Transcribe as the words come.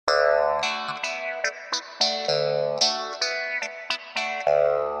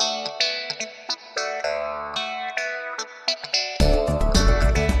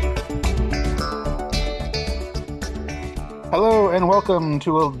welcome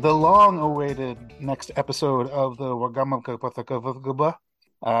to the long-awaited next episode of the Wagama.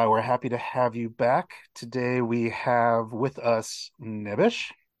 We're happy to have you back. Today we have with us Nebish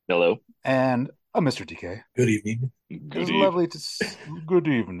Hello. and Mr. DK. Good evening. Good eve. Good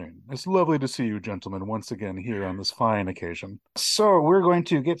evening. It's lovely to see you, gentlemen, once again here on this fine occasion. So we're going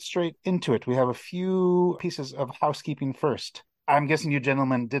to get straight into it. We have a few pieces of housekeeping first. I'm guessing you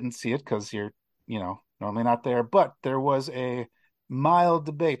gentlemen didn't see it because you're, normally not there, but there was a mild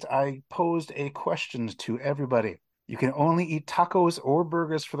debate. I posed a question to everybody. You can only eat tacos or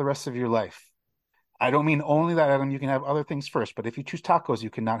burgers for the rest of your life. I don't mean only that, Adam. You can have other things first, but if you choose tacos, you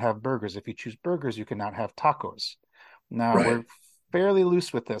cannot have burgers. If you choose burgers, you cannot have tacos. Now, Right. we're fairly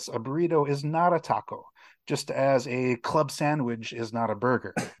loose with this. A burrito is not a taco, just as a club sandwich is not a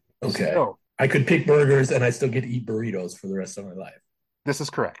burger. Okay. So, I could pick burgers and I still get to eat burritos for the rest of my life. this is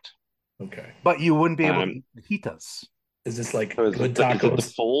correct. Okay. But you wouldn't be able to Um, eat fajitas. Is this like so good is it the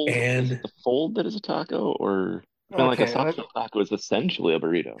tacos fold? Is and it the fold that is a taco, or I mean, like a Okay, soft shell taco is essentially a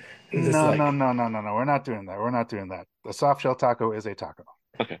burrito. is this no, no, like no, no, no, no. We're not doing that. We're not doing that. The soft shell taco is a taco.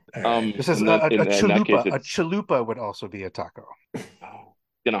 Okay. all right. This is In that case, a it's chalupa would also be a taco.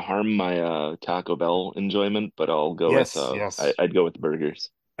 gonna harm my Taco Bell enjoyment, but I'll go with Yes, yes. I'd go with burgers.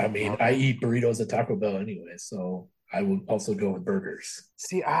 I mean, I Okay. eat burritos at Taco Bell anyway, so I would also go with burgers.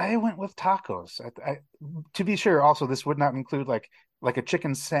 See, I went with tacos. To be sure, also this would not include like a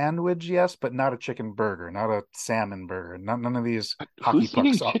chicken sandwich, yes, but not a chicken burger, not a salmon burger, none of these hockey Who's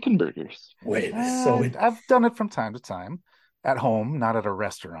eating pucks. chicken burgers? Wait, so I've done it from time to time at home, not at a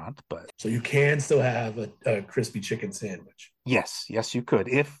restaurant, but so you can still have a crispy chicken sandwich. yes, yes, you could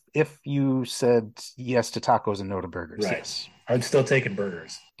if you said yes to tacos and no to burgers. Right. Yes. I'm still taking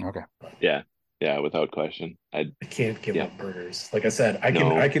burgers. Okay. Yeah, yeah, without question. I I can't give Yeah, up burgers. Like I said, I can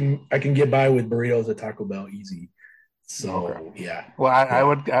no. I can I can get by with burritos at Taco Bell easy. Okay. So yeah. Well, I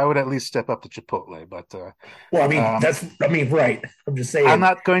Yeah. would at least step up to Chipotle, but Well, I mean, um, right. I'm just I'm saying,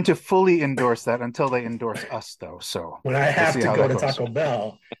 not going to fully endorse that until they endorse us, though. So when I we'll have see to how go that to goes. Taco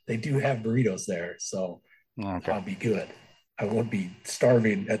Bell, they do have burritos there. So Okay. I'll be good. I won't be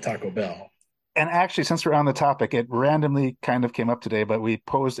starving at Taco Bell. And actually, since we're on the topic, it randomly kind of came up today, but we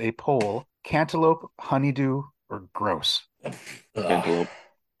posed a poll: cantaloupe, honeydew, or gross. Ugh, Cantaloupe.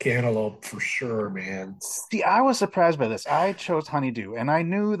 cantaloupe for sure, man. See, I was surprised by this. I chose honeydew, and I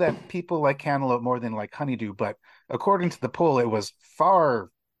knew that people like cantaloupe more than like honeydew, but according to the poll, it was far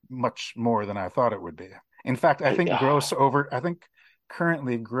much more than I thought it would be. In fact, I, I think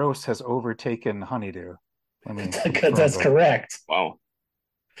currently gross has overtaken honeydew. Let me confirm That's that. correct. wow.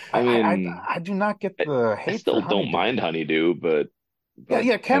 I, I I, mean, I do not get I, the I hate for still don't honeydew. mind honeydew, but Yeah,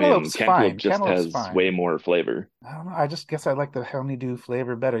 yeah, I mean, cantaloupe's cantaloupe fine. just Cantaloupe's has way fine. more flavor. I don't know. I just guess I like the honeydew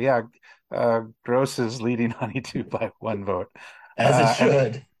flavor better. Yeah, gross is leading honeydew by one vote. As it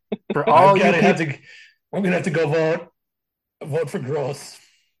And should. for I'm all you gonna have people, to I'm gonna have to go vote for gross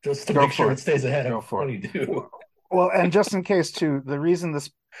just to go make for sure it. it stays ahead Go of for it. honeydew. Well, and just in case too, the reason this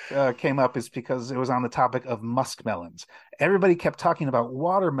came up is because it was on the topic of muskmelons. Everybody kept talking about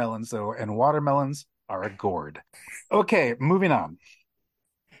watermelons though, and watermelons are a gourd. Okay, moving on.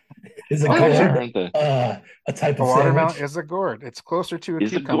 Is a Oh, they Actually, are, gourd aren't they? a type a of watermelon sandwich? is a gourd. It's closer to a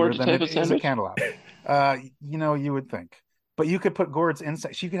Is a cucumber gourd a than type it of is a sandwich? cantaloupe. You would think. But you could put gourds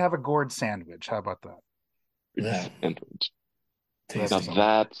inside. So you could have a gourd sandwich. How about that? Yeah, And That'd now be tasty.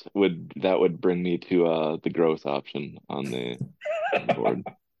 something. that would bring me to the gross option on the board.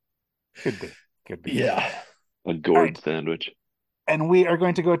 Could be. Could be. Yeah. A All gourd right. sandwich. And we are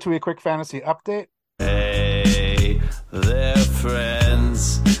going to go to a quick fantasy update. Hey there,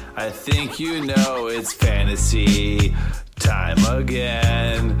 friends. I think you know it's fantasy time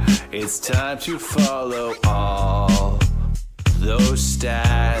again. It's time to follow all those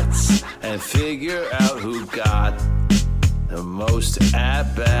stats and figure out who got the most at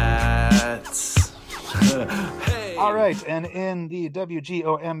bats. Hey. All right. And in the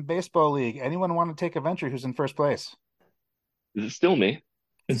WGOM Baseball League, anyone want to take a venture who's in first place? Is it still me?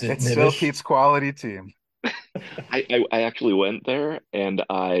 Is it It's still Nibish? Pete's quality team. I actually went there and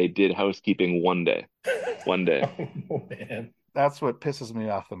I did housekeeping one day. One day. Oh man. That's what pisses me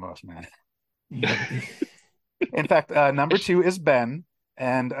off the most, man. You- In fact, number two is Ben.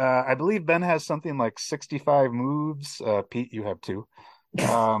 And I believe Ben has something like 65 moves. Pete, you have two.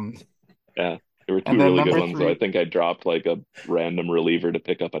 Um, Yeah. There were two and then really good number ones, so I three, think I dropped like a random reliever to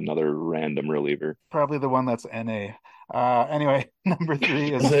pick up another random reliever. probably the one that's NA. Anyway, number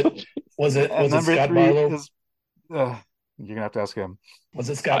three Was is it was it and was it number Scott three Barlow? is you're gonna have to ask him. Was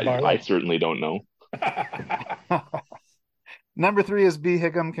it Scott I Barlow? certainly don't know. Number three is B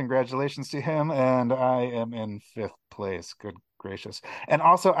Higgum. Congratulations to him, and I am in fifth place. Good gracious. And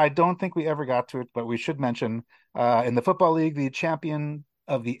also, I don't think we ever got to it, but we should mention in the football league, the champion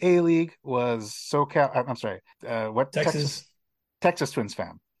of the A League was SoCal. I'm sorry, what Texas. Texas Twins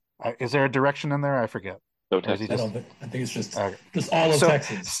fan. Is there a direction in there? I forget. So Or is he Texas. I think it's just uh, all of so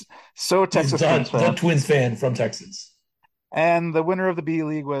Texas. so He's Texas Twins the fan. Twins fan from Texas. And the winner of the B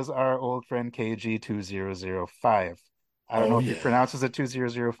League was our old friend KG2005. I don't know if he pronounces it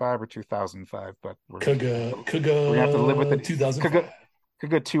 2005 or 2005, but we're gonna have to live with it. 2005.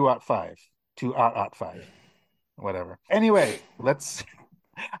 Kuga 205, 205, whatever. Anyway, let's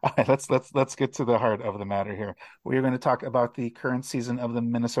get to the heart of the matter here. We are going to talk about the current season of the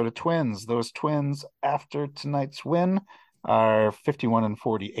Minnesota Twins. Those Twins, after tonight's win, are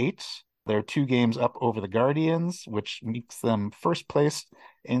 51-48. They're 2 games up over the Guardians, which makes them first place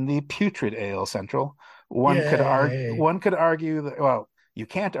in the putrid AL Central. One could argue that, well, you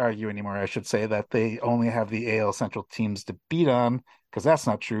can't argue anymore, I should say, that they only have the AL Central teams to beat on, because that's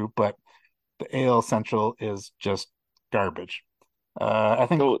not true, but the AL Central is just garbage. I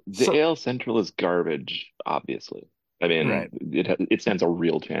think So the AL Central is garbage, obviously. I mean, right. it stands a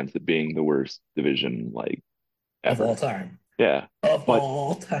real chance at being the worst division like ever. Of all time. Yeah.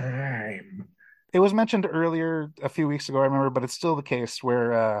 All time. It was mentioned earlier a few weeks ago, I remember, but it's still the case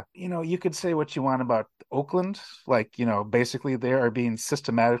where, you could say what you want about Oakland. Like, basically they are being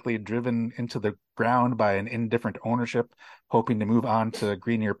systematically driven into the ground by an indifferent ownership, hoping to move on to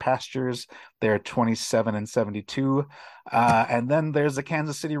greener pastures. They're 27-72. And then there's the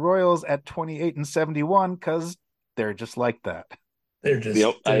Kansas City Royals at 28-71 because they're just like that. They're just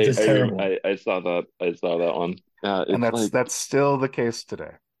terrible. I saw that. I saw that one. And that's still the case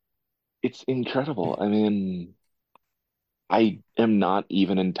today. It's incredible. I mean, I am not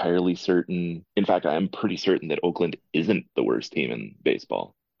even entirely certain. In fact, I am pretty certain that Oakland isn't the worst team in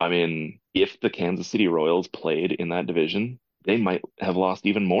baseball. I mean, if the Kansas City Royals played in that division, they might have lost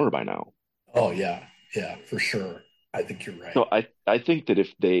even more by now. Oh yeah, for sure. I think you're right. So I think that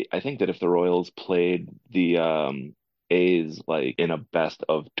if the Royals played the A's like in a best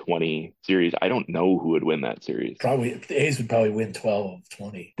of 20 series, I don't know who would win that series. Probably the A's would probably win 12 of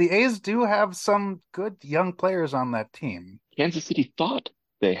 20. The A's do have some good young players on that team. Kansas City thought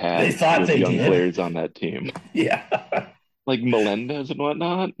they had young players on that team. Yeah. Like Melendez and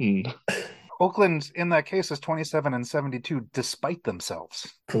whatnot. And Oakland, in that case, is 27-72 despite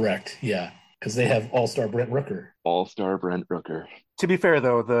themselves. Correct. Yeah. Because they have all-star Brent Rooker. All-star Brent Rooker. To be fair,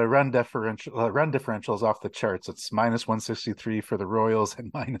 though, the run differential is off the charts. It's -163 for the Royals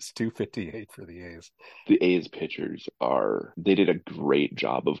and -258 for the A's. The A's pitchers they did a great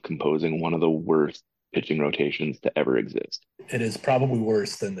job of composing one of the worst pitching rotations to ever exist. It is probably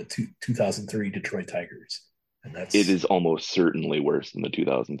worse than the 2003 Detroit Tigers. It is almost certainly worse than the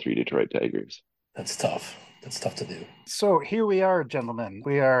 2003 Detroit Tigers. That's tough. That's tough to do. So here we are, gentlemen.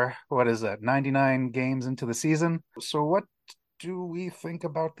 We are, 99 games into the season. So what do we think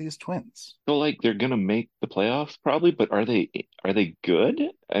about these Twins? So like they're gonna make the playoffs probably, but are they good?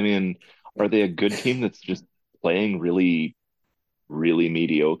 I mean, are they a good team that's just playing really, really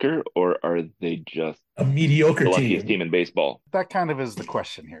mediocre, or are they just a mediocre the luckiest team in baseball? That kind of is the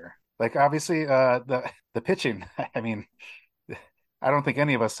question here. Like obviously, the pitching. I mean, I don't think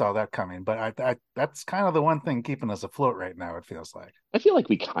any of us saw that coming, but I that's kind of the one thing keeping us afloat right now, it feels like. I feel like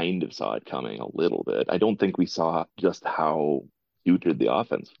we kind of saw it coming a little bit. I don't think we saw just how putrid the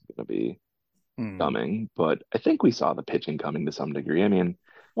offense was going to be coming, but I think we saw the pitching coming to some degree. I mean,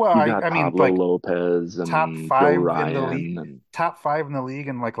 well, I mean, Pablo like Lopez and top 5 Joe Ryan in the league, and top 5 in the league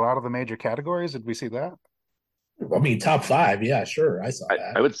in like a lot of the major categories. Did we see that? I mean, top 5. Yeah, sure. I saw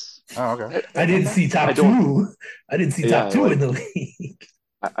that. I would. Oh, okay. I didn't see top 2. I didn't see top 2 in the league.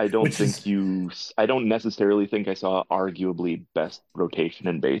 I don't necessarily think I saw arguably best rotation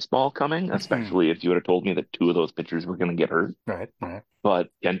in baseball coming, especially if you would have told me that 2 of those pitchers were going to get hurt. Right. But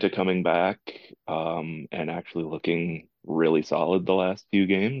Kenta coming back and actually looking really solid the last few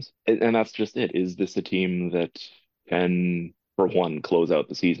games. And that's just it. Is this a team that can, for one, close out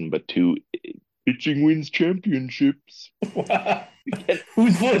the season, but 2, pitching wins championships?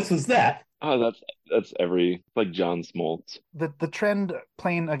 Whose voice was that? Oh, that's like John Smoltz. The trend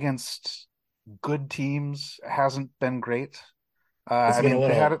playing against good teams hasn't been great. I mean,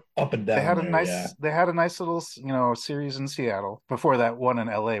 they had up and down. They had a nice little, series in Seattle before that one in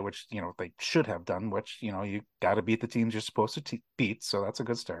LA, which they should have done. Which you got to beat the teams you're supposed to beat, so that's a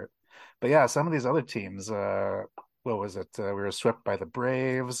good start. But yeah, some of these other teams, what was it? We were swept by the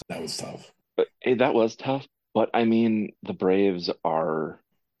Braves. That was tough. That was tough. But I mean, the Braves are.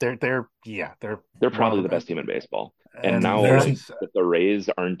 They're probably the best team in baseball. And now the Rays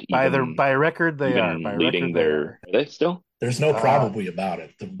aren't even by record they are leading their. Are they still? There's no probably about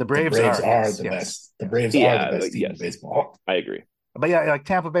it. The The Braves Braves are, are yes, the yes, best. The yes. Braves are the Yeah, best team in yes, baseball. I agree. But yeah, like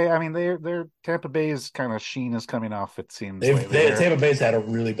Tampa Bay, I mean, their Tampa Bay's kind of sheen is coming off, it seems lately. Tampa Bay's had a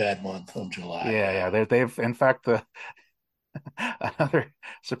really bad month of July. Yeah. They've in fact the another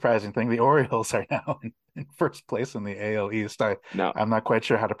surprising thing, the Orioles are now in first place in the AL East. Now, I'm not quite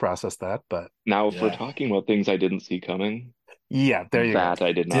sure how to process that, but if we're Yeah. talking about things I didn't see coming, yeah, there you go. that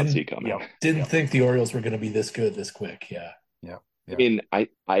I did not see coming. Yep. Didn't think the Orioles were going to be this good this quick. Yeah. Yep. I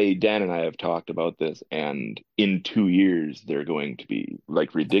mean, Dan and I have talked about this, and in 2 years they're going to be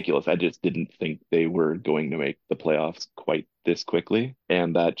like ridiculous. I just didn't think they were going to make the playoffs quite this quickly,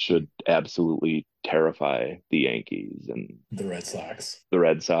 and that should absolutely terrify the Yankees and The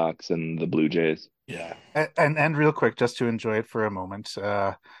Red Sox. and the Blue Jays. Yeah. And real quick, just to enjoy it for a moment,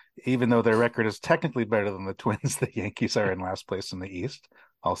 even though their record is technically better than the Twins, the Yankees are in last place in the East.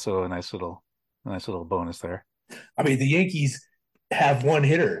 Also, a nice little bonus there. I mean, the Yankees have one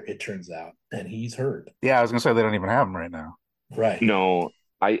hitter, it turns out, and he's hurt. Yeah, I was gonna say they don't even have him right now. Right. No,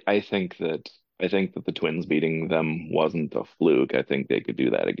 I think that the Twins beating them wasn't a fluke. I think they could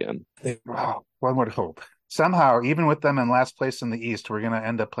do that again. Wow, one would hope. Somehow, even with them in last place in the East, we're gonna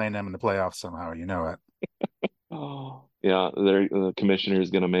end up playing them in the playoffs somehow. You know it. Oh, yeah, the commissioner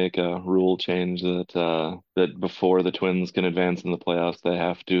is going to make a rule change that before the Twins can advance in the playoffs, they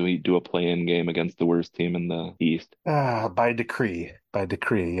have to do a play-in game against the worst team in the East By decree. By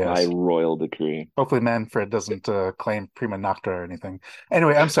decree, by yes. royal decree. Hopefully Manfred doesn't claim prima nocta or anything.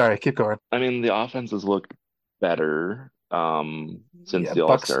 Anyway, I'm sorry. Keep going. I mean, the offense has looked better since Yeah, the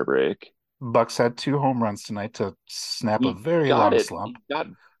All-Star break. Bucks had 2 home runs tonight to snap a He very got long it. slump. He got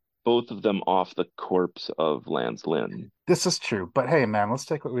both of them off the corpse of Lance Lynn. This is true, but hey, man, let's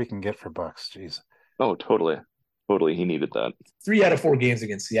take what we can get for Bucks. Jeez. Oh, totally. Totally. He needed that. 3 out of 4 games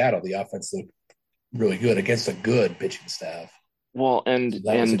against Seattle, the offense looked really good against a good pitching staff. Well, and So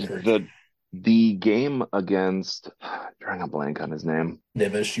that was encouraging. the game against drawing a blank on his name.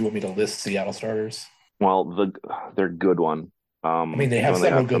 Nivish, you want me to list Seattle starters? Well, their good one. I mean, they have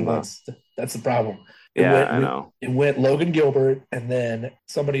several good ones. That's the problem. I know. It went Logan Gilbert and then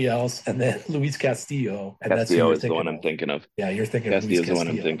somebody else and then Luis Castillo. And Castillo is the one I'm thinking of. Yeah, you're thinking Castillo is the one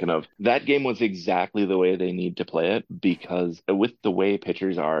I'm thinking of. That game was exactly the way they need to play it because with the way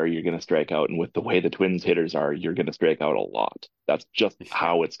pitchers are, you're going to strike out. And with the way the Twins hitters are, you're going to strike out a lot. That's just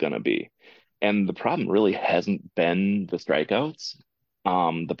how it's going to be. And the problem really hasn't been the strikeouts.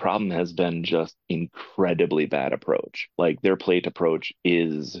 The problem has been just incredibly bad approach. Like their plate approach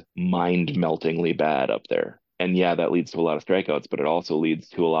is mind-meltingly bad up there. And yeah, that leads to a lot of strikeouts, but it also leads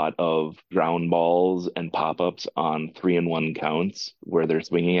to a lot of ground balls and pop-ups on 3-1 counts where they're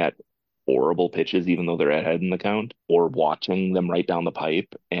swinging at horrible pitches, even though they're ahead in the count, or watching them right down the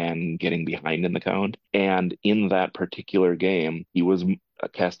pipe and getting behind in the count. And in that particular game,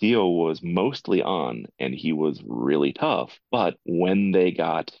 Castillo was mostly on and he was really tough. But when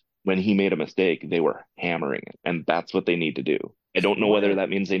he made a mistake, they were hammering it. And that's what they need to do. I don't know whether that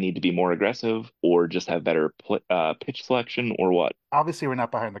means they need to be more aggressive or just have better pitch selection or what. Obviously, we're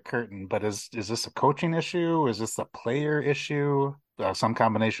not behind the curtain, but is this a coaching issue? Is this a player issue? Some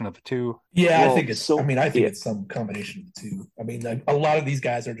combination of the two? Yeah, Well, I think it's. I mean, I think it's some combination of the two. I mean, a lot of these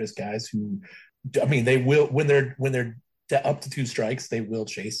guys are just guys who, I mean, they will when they're up to 2 strikes, they will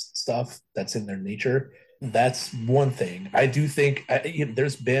chase stuff that's in their nature. That's one thing. I do think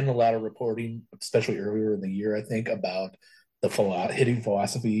there's been a lot of reporting, especially earlier in the year, I think, about the hitting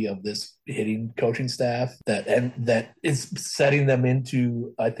philosophy of this hitting coaching staff that is setting them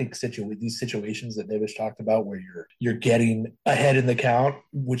into, I think, these situations that Nivish talked about where you're getting ahead in the count,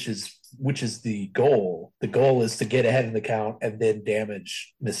 which is the goal. The goal is to get ahead in the count and then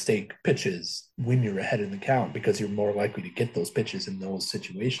damage mistake pitches when you're ahead in the count because you're more likely to get those pitches in those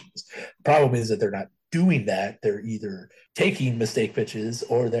situations. The problem is that they're not doing that. They're either taking mistake pitches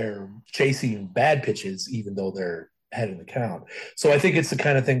or they're chasing bad pitches, even though they're ahead in the count. So I think it's the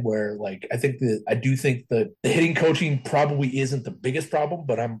kind of thing where, like, I do think that the hitting coaching probably isn't the biggest problem,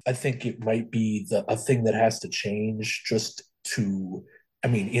 but I think it might be a thing that has to change just to, I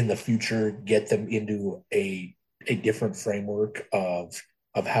mean, in the future, get them into a different framework of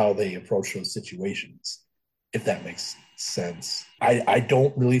how they approach those situations, if that makes sense. I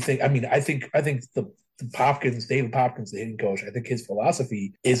don't really think, I mean, I think David Popkins, the hitting coach, I think his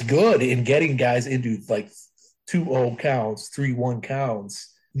philosophy is good in getting guys into like 2-0 counts, 3-1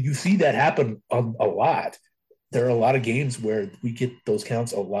 counts. You see that happen a lot. There are a lot of games where we get those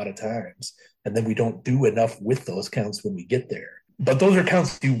counts a lot of times, and then we don't do enough with those counts when we get there. But those are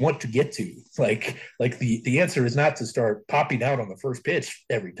counts you want to get to. Like the answer is not to start popping out on the first pitch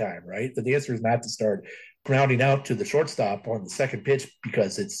every time, right? The answer is not to start grounding out to the shortstop on the second pitch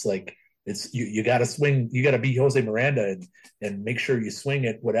because it's like you got to swing, you got to be Jose Miranda and make sure you swing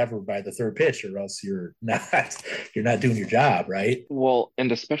it whatever by the third pitch, or else you're not doing your job, right? Well,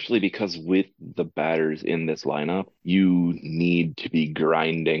 and especially because with the batters in this lineup, you need to be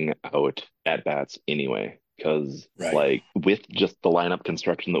grinding out at bats anyway. Because, Right. like, with just the lineup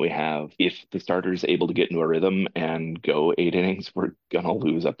construction that we have, if the starter's able to get into a rhythm and go 8 innings, we're gonna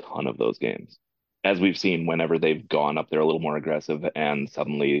lose a ton of those games. As we've seen whenever they've gone up there a little more aggressive and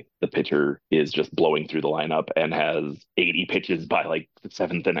suddenly the pitcher is just blowing through the lineup and has 80 pitches by like the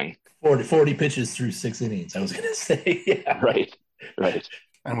seventh inning. 40 pitches through 6 innings, I was gonna say. Yeah. Right, right.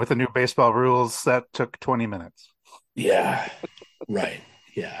 And with the new baseball rules, that took 20 minutes. Yeah. Right.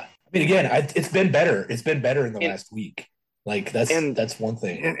 Yeah. I mean, again, it's been better. It's been better in the last week. Like that's one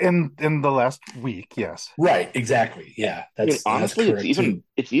thing. In the last week, yes. Right. Exactly. Yeah. That's honestly, that's correct,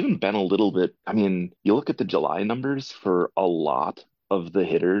 it's even been a little bit. I mean, you look at the July numbers for a lot of the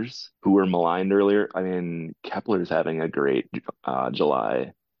hitters who were maligned earlier. I mean, Kepler's having a great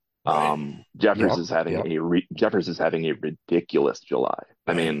July. Right. Jeffers is having Jeffers is having a ridiculous July.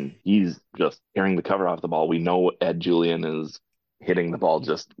 I mean, he's just tearing the cover off the ball. We know Ed Julian is hitting the ball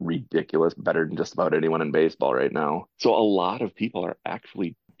just ridiculous, better than just about anyone in baseball right now. So a lot of people are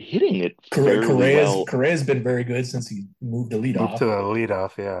actually hitting it fairly well. Correa's been very good since he moved to leadoff. Moved to the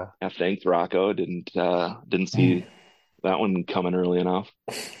leadoff, yeah. Yeah, thanks, Rocco. Didn't see that one coming early enough.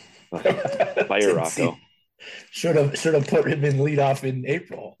 Fire Rocco. Should have put him in leadoff in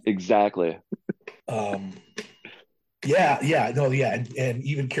April. Exactly. And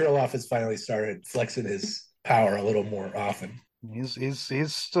even Kirilloff has finally started flexing his power a little more often. He's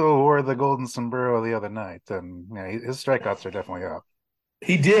still wore the golden sombrero the other night, and his strikeouts are definitely up.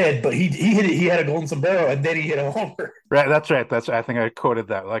 He did, but he hit it. He had a golden sombrero, and then he hit a homer. Right, that's right. I think I quoted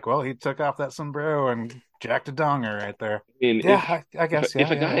that. Like, well, he took off that sombrero and jacked a donger right there. I mean, I guess.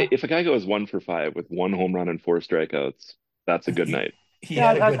 If a guy goes 1 for 5 with 1 home run and 4 strikeouts, that's a good night. He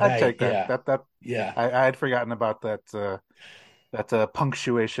had a good night. I'd take that. Yeah. I had forgotten about that. That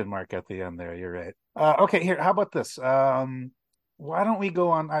punctuation mark at the end there. You're right. Okay, here. How about this? Why don't we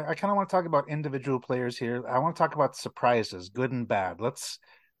go on? I kind of want to talk about individual players here. I want to talk about surprises, good and bad. Let's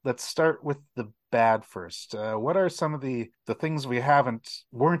start with the bad first. What are some of the things we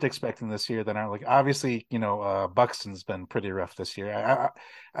weren't expecting this year that aren't, like, obviously, Buxton's been pretty rough this year.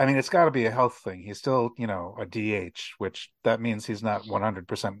 I mean, it's got to be a health thing. He's still, a DH, which that means he's not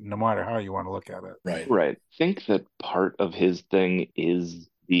 100% no matter how you want to look at it. Right. I think that part of his thing is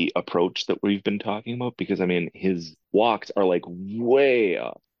the approach that we've been talking about, because I mean, his walks are like way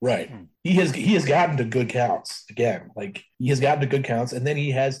up. Right. He has gotten to good counts again. Like, he has gotten to good counts, and then he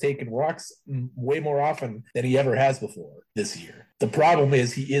has taken walks way more often than he ever has before this year. The problem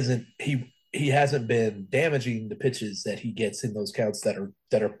is he hasn't been damaging the pitches that he gets in those counts that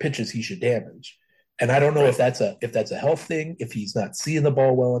are pitches he should damage. And I don't know if that's a health thing, if he's not seeing the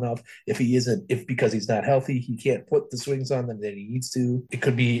ball well enough, if because he's not healthy, he can't put the swings on them that he needs to. It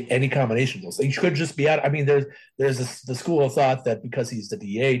could be any combination of those. He could just be out. I mean, there's the school of thought that because he's the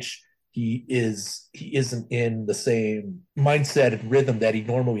DH, he isn't in the same mindset and rhythm that he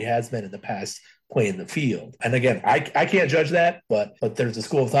normally has been in the past playing the field. And again, I can't judge that, but there's a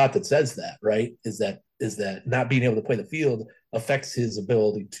school of thought that says that, right? Is that not being able to play the field affects his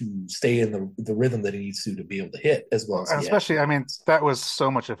ability to stay in the rhythm that he needs to be able to hit as well. Especially, I mean, that was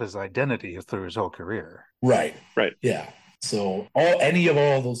so much of his identity through his whole career. Right. Yeah. So any of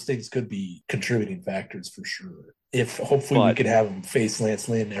all those things could be contributing factors for sure. If hopefully we could have him face Lance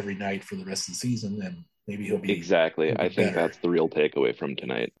Lynn every night for the rest of the season, then maybe he'll be exactly. I think that's the real takeaway from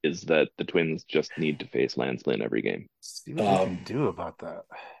tonight, is that the Twins just need to face Lance Lynn every game. See what we can do about that.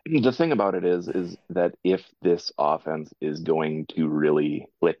 The thing about it is that if this offense is going to really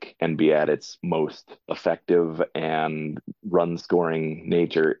click and be at its most effective and run scoring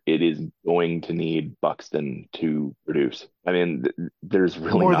nature, it is going to need Buxton to produce. I mean, there's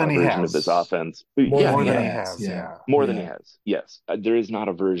really more not a version of this offense. More than he has. More than he has. Yes. There is not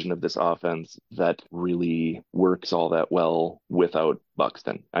a version of this offense that really works all that well without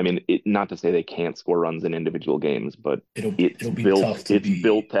Buxton. I mean, not to say they can't score runs in individual games, but it'll be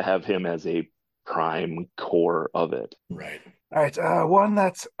built to have him as a prime core of it. Right. All right.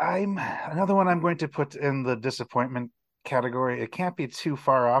 Another one I'm going to put in the disappointment category. It can't be too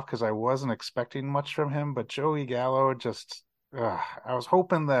far off because I wasn't expecting much from him, but Joey Gallo I was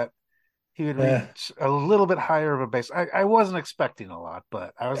hoping that he would reach a little bit higher of a base. I wasn't expecting a lot,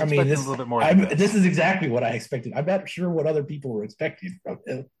 but I was expecting a little bit more. This is exactly what I expected. I'm not sure what other people were expecting from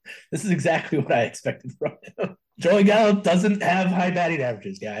him. This is exactly what I expected from him. Joey Gallo doesn't have high batting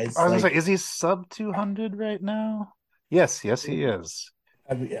averages, I guys. was gonna Like, say, is he sub 200 right now? Yes, yes, he is.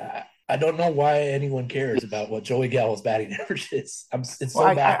 I mean, I don't know why anyone cares about what Joey Gallo's batting average is. It's Well, so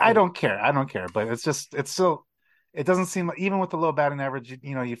I baffling. don't care. I don't care, but it's still, it doesn't seem like, even with the low batting average,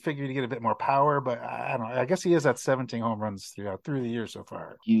 you figure to get a bit more power, but I don't know. I guess he is at 17 home runs through the year so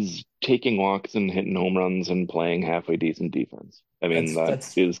far. He's taking walks and hitting home runs and playing halfway decent defense. I mean, That's that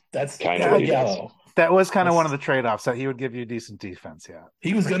that's is that's kind of Yeah, what Joey he does. Gallo. that was kind of one of That's the trade-offs that he would give you decent defense. Yeah.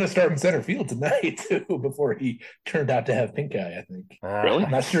 he was going to start in center field tonight too before he turned out to have pink eye. I think. Really?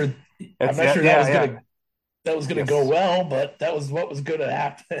 I'm not sure. I'm It's not yeah, sure yeah, yeah. that was gonna go Yes. well, but that was what was going to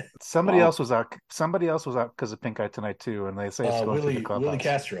happen. Somebody Wow. else was out. Somebody else was out because of pink eye tonight too, and they say it's going through the Willie clubhouse.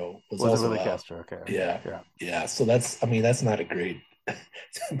 Castro was Was it also Willie out. Castro? Okay. Yeah, Yeah. yeah. So that's not a great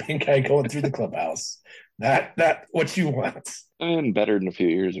pink eye going through the clubhouse. Not what you want. I mean, better than a few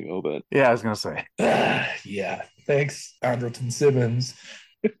years ago, but Yeah, I was gonna say. Yeah. Thanks, Andrelton Simmons.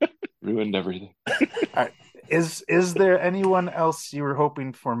 ruined everything. All right. Is there anyone else you were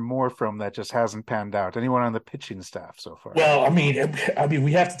hoping for more from that just hasn't panned out? Anyone on the pitching staff so far? Well, I mean,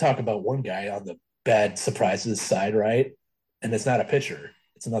 we have to talk about one guy on the bad surprises side, right? And it's not a pitcher;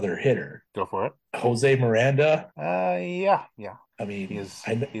 it's another hitter. Go for it. Jose Miranda. Yeah, yeah. I He mean, is.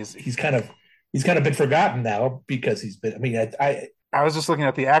 I He's. he's kind of been forgotten now because he's been. I mean, I was just looking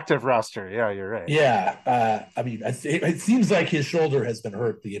at the active roster. Yeah, you're right. yeah. I mean, it seems like his shoulder has been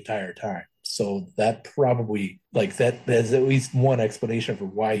hurt the entire time. So that probably like that. There's at least one explanation for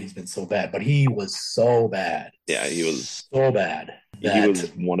why he's been so bad. But he was so bad, Yeah, so bad he that, was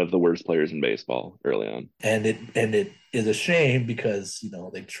one of the worst players in baseball early on. and it is a shame because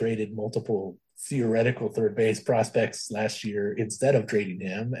they traded multiple theoretical third base prospects last year instead of trading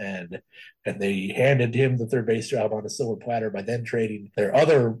him, and they handed him the third base job on a silver platter by then trading their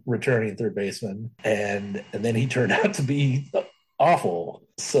other returning third baseman, and then he turned out to be awful.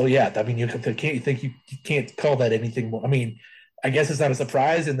 So yeah, I mean, you can't call that anything more. I mean, I guess it's not a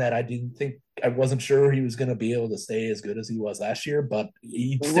surprise in that I wasn't sure he was going to be able to stay as good as he was last year, but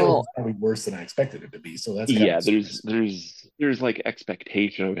he still Well, was probably worse than I expected him to be. So that's kind of yeah, a surprise. there's like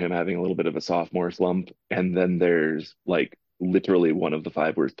expectation of him having a little bit of a sophomore slump, and then there's like literally one of the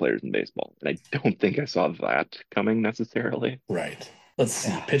five worst players in baseball. And I don't think I saw that coming necessarily. Right. Let's see.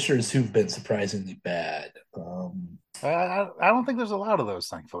 Yeah. Pitchers who've been surprisingly bad. I don't think there's a lot of those,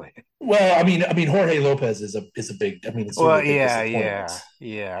 thankfully. Well, I mean, Jorge Lopez is a big. I mean, it's Well, certainly a big yeah, disappointment.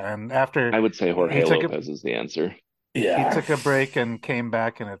 yeah, yeah. And after I would say he Jorge took a Lopez is the answer. he Yeah, took a break and came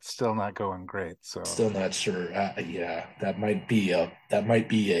back, and it's still not going great. So still not sure. Yeah, that might be a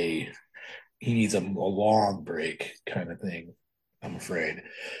he needs a long break kind of thing. I'm afraid.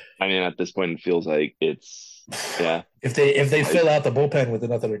 I mean, at this point, it feels like it's yeah. If they fill out the bullpen with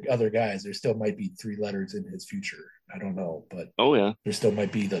another other guys, there still might be three letters in his future. I don't know, but Oh yeah, there still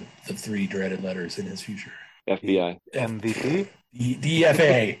might be the three dreaded letters in his future. FBI. MVP.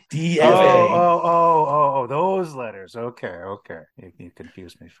 DFA, Oh, DFA. those letters. Okay, okay. You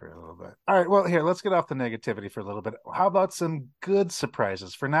confused me for a little bit. All right, well, here, let's get off the negativity for a little bit. How about some good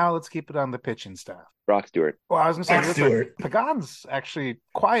surprises? For now, let's keep it on the pitching staff. Brock Stewart. Well, I was going to say, Mark it looks like Stewart. Pagan's actually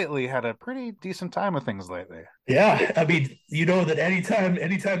quietly had a pretty decent time with things lately. Yeah, I mean, that anytime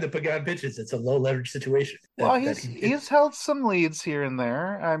that Pagan pitches, it's a low leverage situation. Well, he's held some leads here and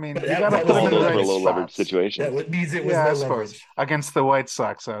there. I mean, But you that- got to that put was him All in the those low right were low leverage spots. situations. that means it was Yeah, I low suppose leverage. against the White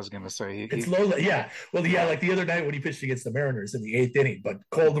Sox, I was going to say It's low, yeah. Well, yeah, like the other night when he pitched against the Mariners in the eighth inning, but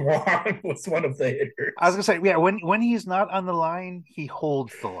Colton Wong was one of the hitters. I was going to say, yeah, when he's not on the line, he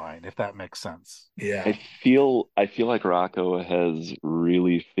holds the line, if that makes sense. Yeah, I feel like Rocco has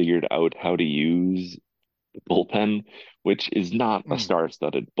really figured out how to use the bullpen, which is not a Mm.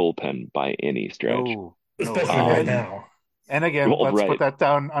 star-studded bullpen by any stretch. No, no. especially Um, right now. And again, Well, let's put right. that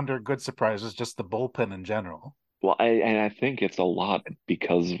down under good surprises, just the bullpen in general. Well, I think it's a lot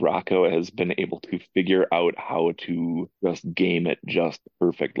because Rocco has been able to figure out how to just game it just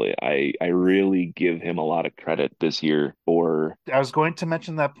perfectly. I really give him a lot of credit this year for I was going to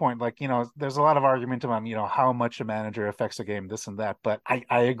mention that point. Like, there's a lot of argument on, how much a manager affects a game, this and that. But I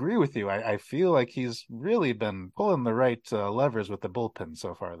agree with you. I feel like he's really been pulling the right levers with the bullpen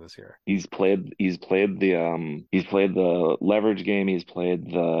so far this year. he's played the leverage game, he's played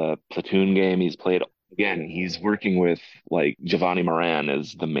the platoon game, he's working with like Giovanni Moran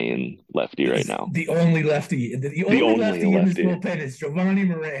as the main lefty right now. The only lefty, the only only lefty in this lefty. bullpen is Giovanni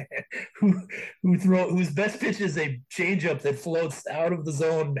Moran, whose best pitch is a changeup that floats out of the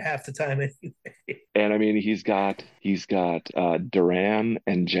zone half the time. And I mean, he's got Duran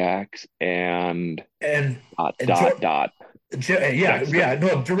and Jax and And dot and dot Jo- dot. yeah, Jack's yeah.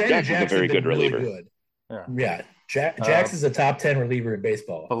 No, Duran and Jax is a Jackson very have been good really reliever. good. Yeah. Yeah. Jax is a top 10 reliever in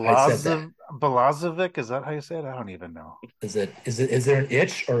baseball. I said that. Balazovic, is that how you say it? I don't even know. Is there an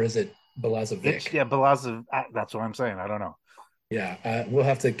itch or is it It's Balazovic? yeah, Balazov. That's what I'm saying. I don't know. Yeah, we'll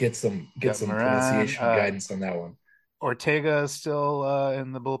have to get some Got Moran. pronunciation guidance on that one. Ortega is still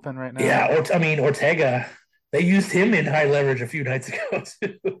in the bullpen right now. Yeah, I mean Ortega. They used him in high leverage a few nights ago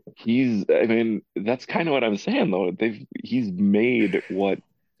too. I mean, that's kind of what I'm saying though. He's made what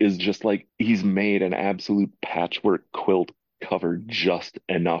is just like he's made an absolute patchwork quilt cover just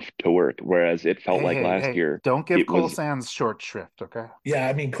enough to work. Whereas it felt like last Hey! year Don't give it Cole was Sands short shrift, okay? Yeah,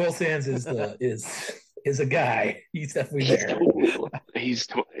 I mean Cole Sands is a guy. He's definitely he's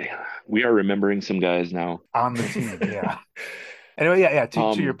there. we are remembering some guys now. On the team, yeah. Anyway, yeah.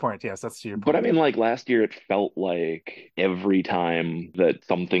 To your Um, point, yes, that's to your But I point. mean, like last year, it felt like every time that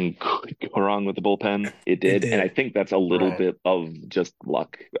something could go wrong with the bullpen, it It did. And I did. think that's a little Right. bit of just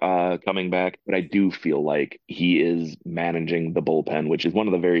luck coming back. But I do feel like he is managing the bullpen, which is one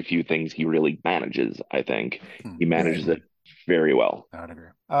of the very few things he really manages, I think. He Right. manages it very well. I would agree.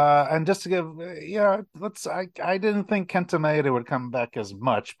 And just to give, I didn't think Kenta Maeda would come back as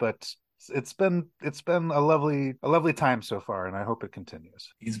much, but it's been a lovely time so far, and I hope it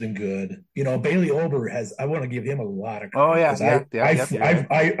continues. He's been good. Bailey Ober has. I want to give him a lot of Oh credit yeah, because yeah, yep, yep. You're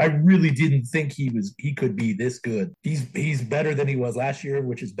right. I really didn't think he could be this good. He's better than he was last year,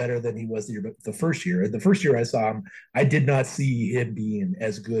 which is better than he was the first year. The first year I saw him, I did not see him being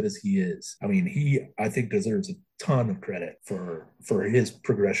as good as he is. I mean, I think deserves a ton of credit for his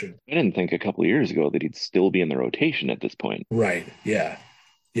progression. I didn't think a couple of years ago that he'd still be in the rotation at this point. Right. Yeah.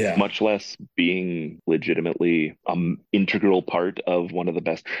 Yeah. Much less being legitimately integral part of one of the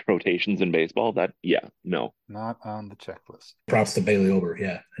best rotations in baseball. No. Not on the checklist. Props to Bailey Ober.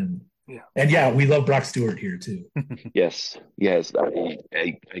 Yeah. Yeah. And yeah, we love Brock Stewart here too. Yes.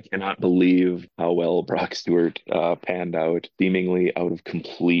 I cannot believe how well Brock Stewart panned out, seemingly out of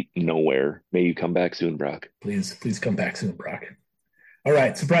complete nowhere. May you come back soon, Brock. Please come back soon, Brock. All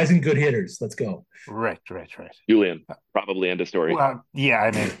right, surprising good hitters. Let's go. Right. Julian, probably end of story. Well, yeah, I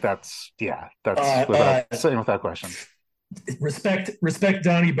mean that's without question. Respect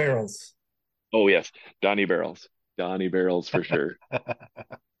Donnie Barrels. Oh yes, Donnie Barrels. Donnie Barrels for sure.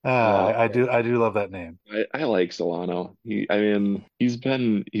 I do love that name. I like Solano. He's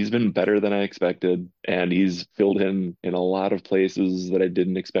been better than I expected, and he's filled in a lot of places that I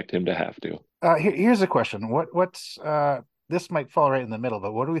didn't expect him to have to. Here's a question. What's this might fall right in the middle,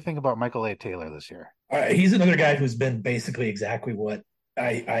 but what do we think about Michael A. Taylor this year? He's another guy who's been basically exactly what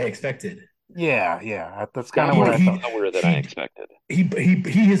I expected. Yeah. That's kind of what I thought. Lower than I expected. He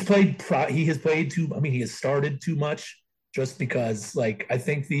has played too. I mean, he has started too much just because. Like, I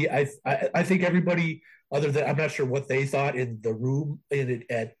think I think everybody other than I'm not sure what they thought in the room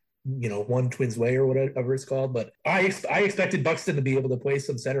at One Twins Way or whatever it's called, but I expected Buxton to be able to play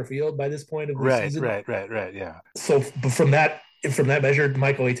some center field by this point of the season. Right. Yeah. So from that measure,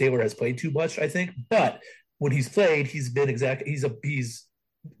 Michael A. Taylor has played too much, I think. But when he's played, he's been he's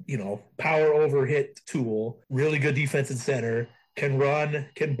power over hit tool, really good defensive center, can run,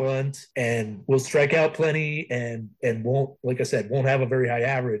 can bunt, and will strike out plenty and won't, like I said, won't have a very high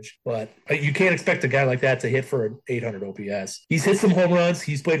average. But you can't expect a guy like that to hit for an 800 OPS. He's hit some home runs.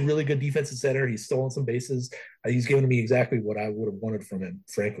 He's played really good defensive center. He's stolen some bases. He's given me exactly what I would have wanted from him,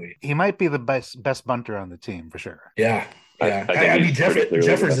 frankly. He might be the best bunter on the team for sure. Yeah. Yeah, I mean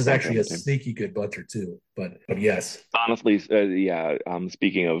Jeffers is actually a team. sneaky good bunter too, but yes. Honestly, yeah.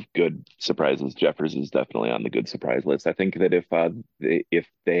 Speaking of good surprises, Jeffers is definitely on the good surprise list. I think that if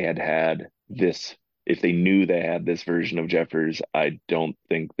they had this, if they knew they had this version of Jeffers, I don't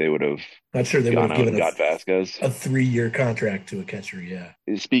think they would have. Not sure they would have given got Vasquez a 3-year contract to a catcher. Yeah.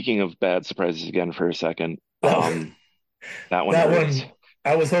 Speaking of bad surprises again for a second, that one.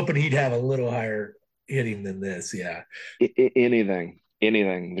 I was hoping he'd have a little higher hitting than this. Yeah. Anything.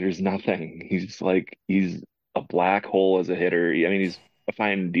 There's nothing. He's a black hole as a hitter. I mean, he's a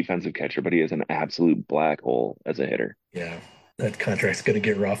fine defensive catcher, but he is an absolute black hole as a hitter. Yeah. That contract's going to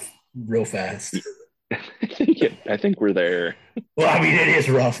get rough real fast. I think we're there. Well, I mean, it is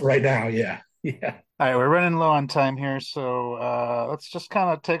rough right now. Yeah. All right, we're running low on time here, so let's just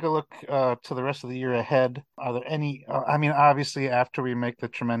kind of take a look to the rest of the year ahead. Are there any? I mean, obviously, after we make the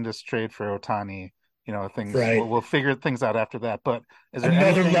tremendous trade for Ohtani, things right. We'll figure things out after that. But is there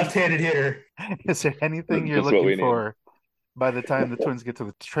another left-handed hitter? Is there anything you're looking for by the time the Twins get to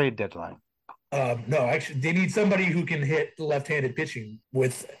the trade deadline? No, actually, they need somebody who can hit left-handed pitching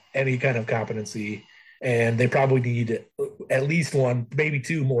with any kind of competency, and they probably need at least one, maybe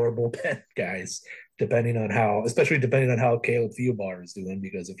two more bullpen guys especially depending on how Caleb Theobar is doing,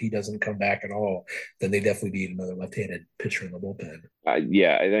 because if he doesn't come back at all, then they definitely need another left-handed pitcher in the bullpen.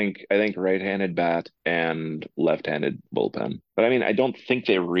 Yeah, I think right-handed bat and left-handed bullpen. But I mean, I don't think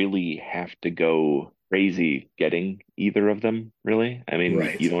they really have to go crazy getting either of them, really. I mean,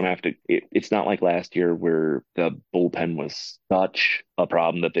 Right. you don't have to. It's not like last year where the bullpen was such a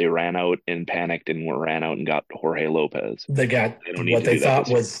problem that they ran out and panicked and ran out and got Jorge Lopez. They got They don't need what to they do that thought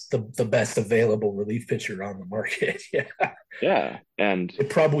this year. was the best available relief pitcher on the market. Yeah. Yeah, and They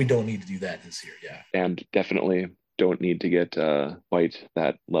probably don't need to do that this year. Yeah. definitely don't need to get quite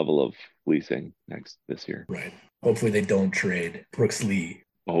that level of fleecing this year. Right. Hopefully they don't trade Brooks Lee.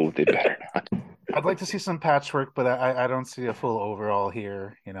 Oh, they better not. I'd like to see some patchwork, but I don't see a full overall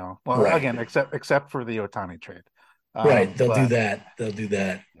here. Well, Right. again, except for the Otani trade. Right. They'll do But that. They'll do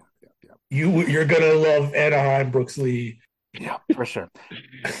that. yeah, You're gonna love Anaheim, Brooks Lee. yeah, for sure.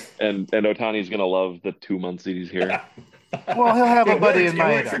 And Otani's gonna love the 2 months that he's here. Well, he'll have a buddy in It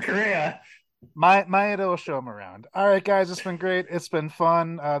worked for Maeda. Correa. Maeda will show him around. All right, guys, it's been great. It's been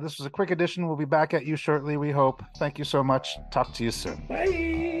fun. This was a quick edition. We'll be back at you shortly, we hope. Thank you so much. Talk to you soon.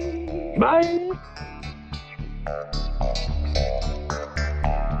 Bye. Bye.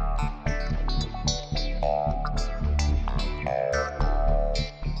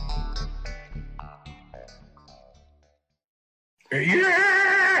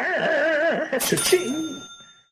 Yeah. Cha-ching.